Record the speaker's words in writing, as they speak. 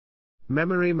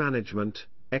Memory management,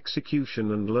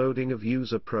 execution and loading of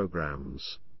user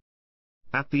programs.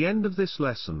 At the end of this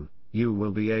lesson, you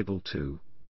will be able to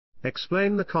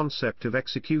explain the concept of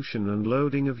execution and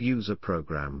loading of user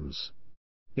programs.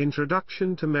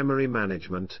 Introduction to memory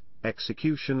management,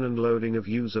 execution and loading of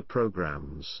user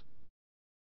programs.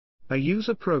 A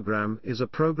user program is a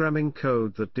programming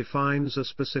code that defines a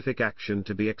specific action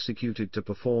to be executed to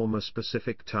perform a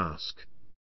specific task.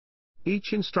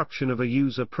 Each instruction of a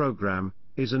user program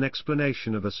is an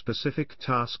explanation of a specific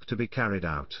task to be carried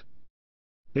out.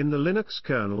 In the Linux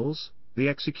kernels, the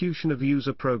execution of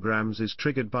user programs is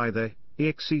triggered by the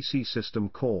exec system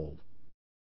call.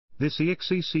 This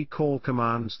exec call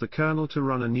commands the kernel to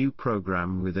run a new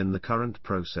program within the current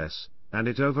process, and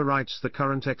it overwrites the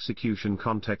current execution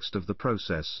context of the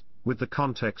process with the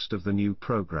context of the new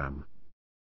program.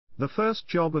 The first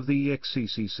job of the exec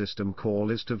system call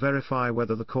is to verify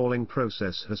whether the calling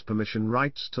process has permission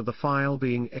rights to the file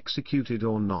being executed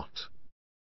or not.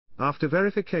 After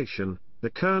verification, the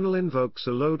kernel invokes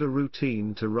a loader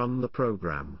routine to run the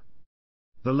program.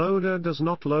 The loader does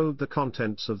not load the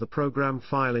contents of the program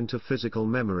file into physical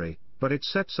memory, but it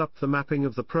sets up the mapping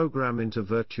of the program into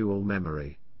virtual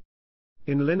memory.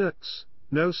 In Linux,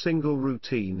 no single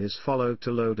routine is followed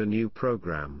to load a new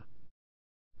program.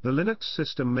 The Linux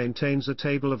system maintains a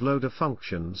table of loader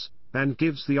functions, and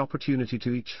gives the opportunity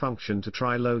to each function to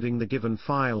try loading the given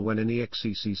file when an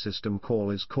exec system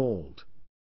call is called.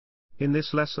 In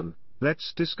this lesson,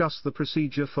 let's discuss the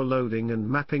procedure for loading and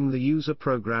mapping the user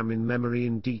program in memory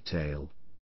in detail.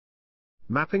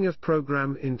 Mapping of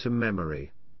program into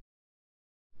memory.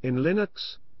 In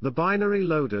Linux, the binary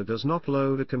loader does not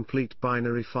load a complete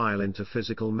binary file into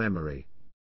physical memory.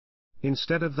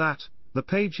 Instead of that, the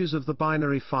pages of the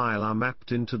binary file are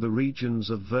mapped into the regions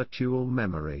of virtual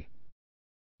memory.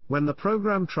 When the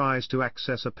program tries to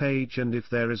access a page and if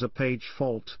there is a page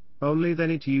fault, only then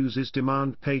it uses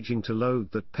demand paging to load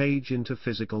that page into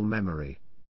physical memory.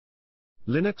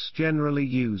 Linux generally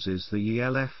uses the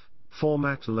ELF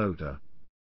format loader.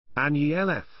 An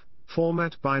ELF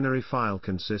format binary file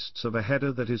consists of a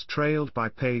header that is trailed by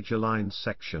page-aligned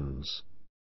sections.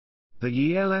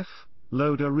 The ELF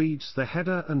loader reads the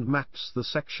header and maps the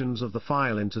sections of the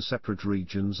file into separate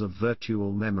regions of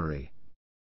virtual memory.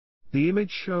 The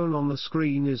image shown on the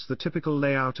screen is the typical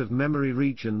layout of memory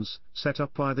regions set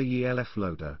up by the ELF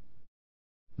loader.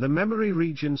 The memory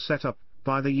region set up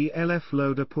by the ELF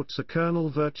loader puts a kernel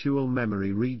virtual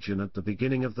memory region at the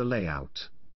beginning of the layout.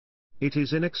 It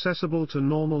is inaccessible to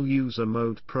normal user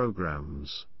mode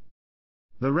programs.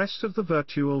 The rest of the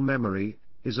virtual memory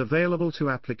is available to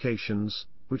applications,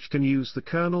 which can use the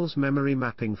kernel's memory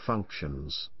mapping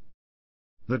functions.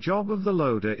 The job of the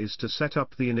loader is to set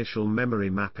up the initial memory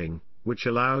mapping, which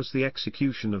allows the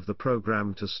execution of the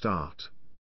program to start.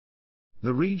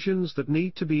 The regions that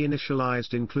need to be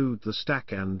initialized include the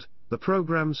stack and the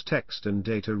program's text and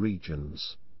data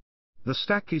regions. The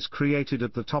stack is created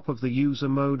at the top of the user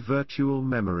mode virtual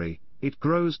memory, it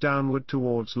grows downward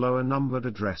towards lower numbered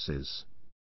addresses.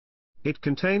 It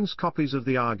contains copies of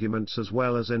the arguments as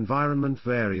well as environment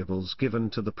variables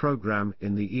given to the program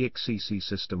in the exec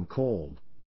system call.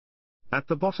 At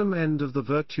the bottom end of the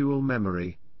virtual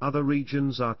memory, other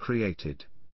regions are created.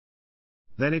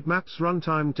 Then it maps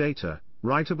runtime data,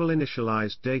 writable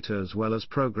initialized data as well as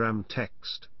program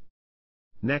text.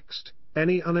 Next,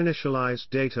 any uninitialized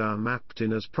data are mapped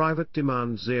in as private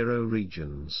demand 0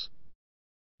 regions.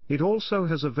 It also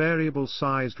has a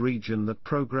variable-sized region that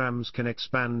programs can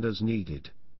expand as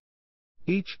needed.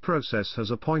 Each process has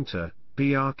a pointer,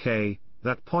 brk,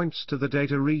 that points to the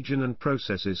data region and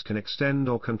processes can extend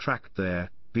or contract their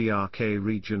brk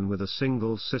region with a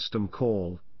single system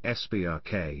call,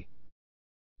 sbrk.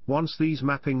 Once these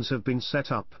mappings have been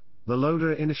set up, the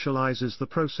loader initializes the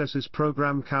process's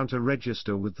program counter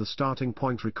register with the starting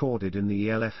point recorded in the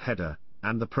ELF header,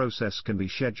 and the process can be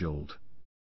scheduled.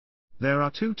 There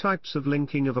are two types of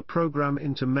linking of a program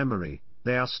into memory,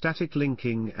 they are static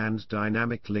linking and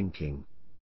dynamic linking.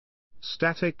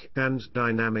 Static and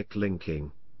dynamic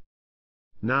linking.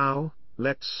 Now,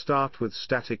 let's start with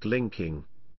static linking.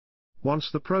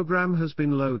 Once the program has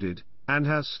been loaded, and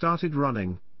has started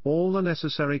running, all the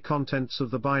necessary contents of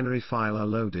the binary file are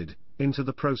loaded into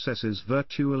the process's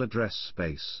virtual address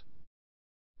space.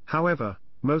 However,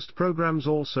 most programs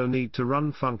also need to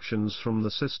run functions from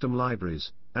the system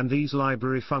libraries, and these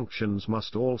library functions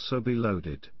must also be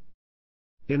loaded.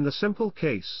 In the simple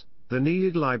case, the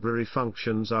needed library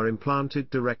functions are implanted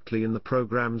directly in the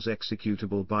program's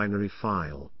executable binary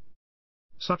file.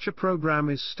 Such a program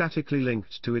is statically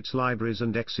linked to its libraries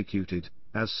and executed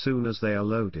as soon as they are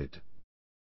loaded.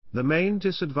 The main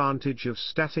disadvantage of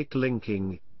static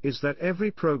linking is that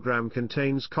every program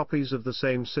contains copies of the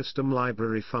same system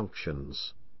library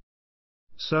functions.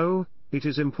 So, it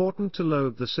is important to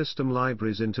load the system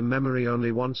libraries into memory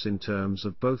only once in terms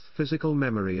of both physical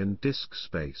memory and disk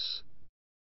space.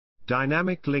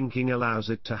 Dynamic linking allows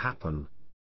it to happen.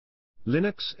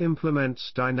 Linux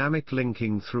implements dynamic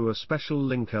linking through a special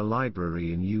linker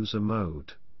library in user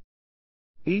mode.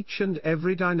 Each and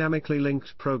every dynamically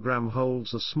linked program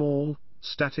holds a small,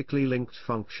 statically linked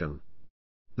function.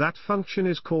 That function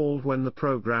is called when the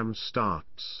program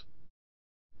starts.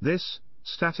 This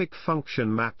static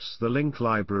function maps the link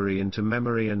library into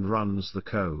memory and runs the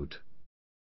code.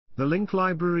 The link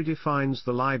library defines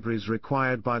the libraries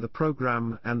required by the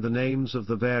program and the names of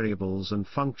the variables and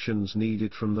functions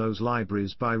needed from those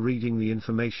libraries by reading the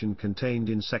information contained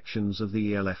in sections of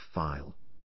the ELF file.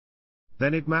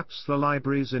 Then it maps the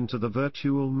libraries into the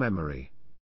virtual memory.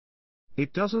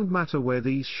 It doesn't matter where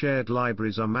these shared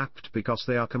libraries are mapped because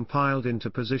they are compiled into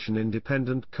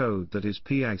position-independent code that is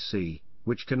PIC,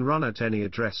 which can run at any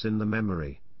address in the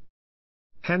memory.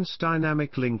 Hence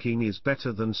dynamic linking is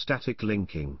better than static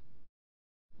linking.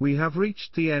 We have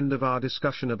reached the end of our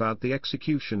discussion about the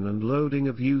execution and loading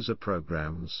of user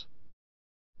programs.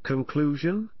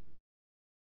 Conclusion?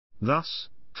 Thus,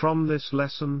 from this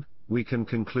lesson, we can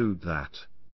conclude that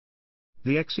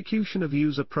the execution of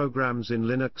user programs in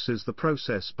Linux is the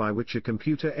process by which a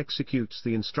computer executes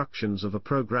the instructions of a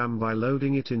program by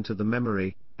loading it into the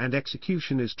memory, and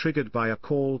execution is triggered by a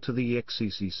call to the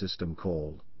exec system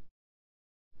call.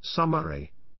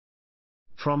 Summary.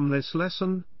 From this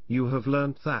lesson, you have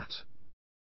learnt that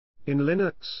in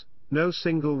Linux, no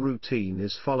single routine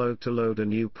is followed to load a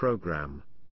new program.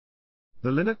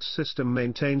 The Linux system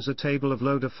maintains a table of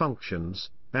loader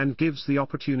functions, and gives the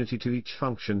opportunity to each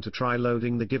function to try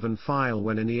loading the given file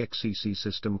when an exec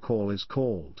system call is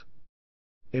called.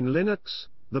 In Linux,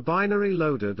 the binary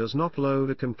loader does not load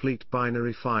a complete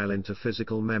binary file into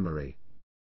physical memory.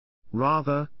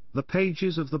 Rather, the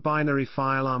pages of the binary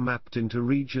file are mapped into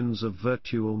regions of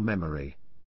virtual memory.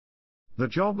 The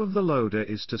job of the loader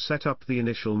is to set up the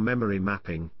initial memory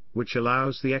mapping, which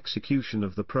allows the execution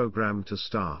of the program to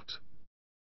start.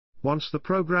 Once the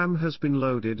program has been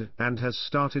loaded and has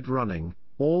started running,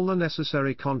 all the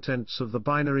necessary contents of the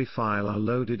binary file are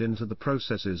loaded into the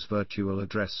process's virtual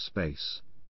address space.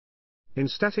 In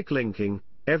static linking,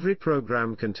 every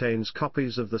program contains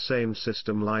copies of the same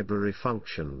system library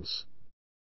functions.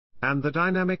 And the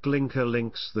dynamic linker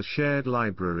links the shared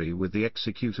library with the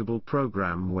executable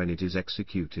program when it is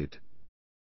executed.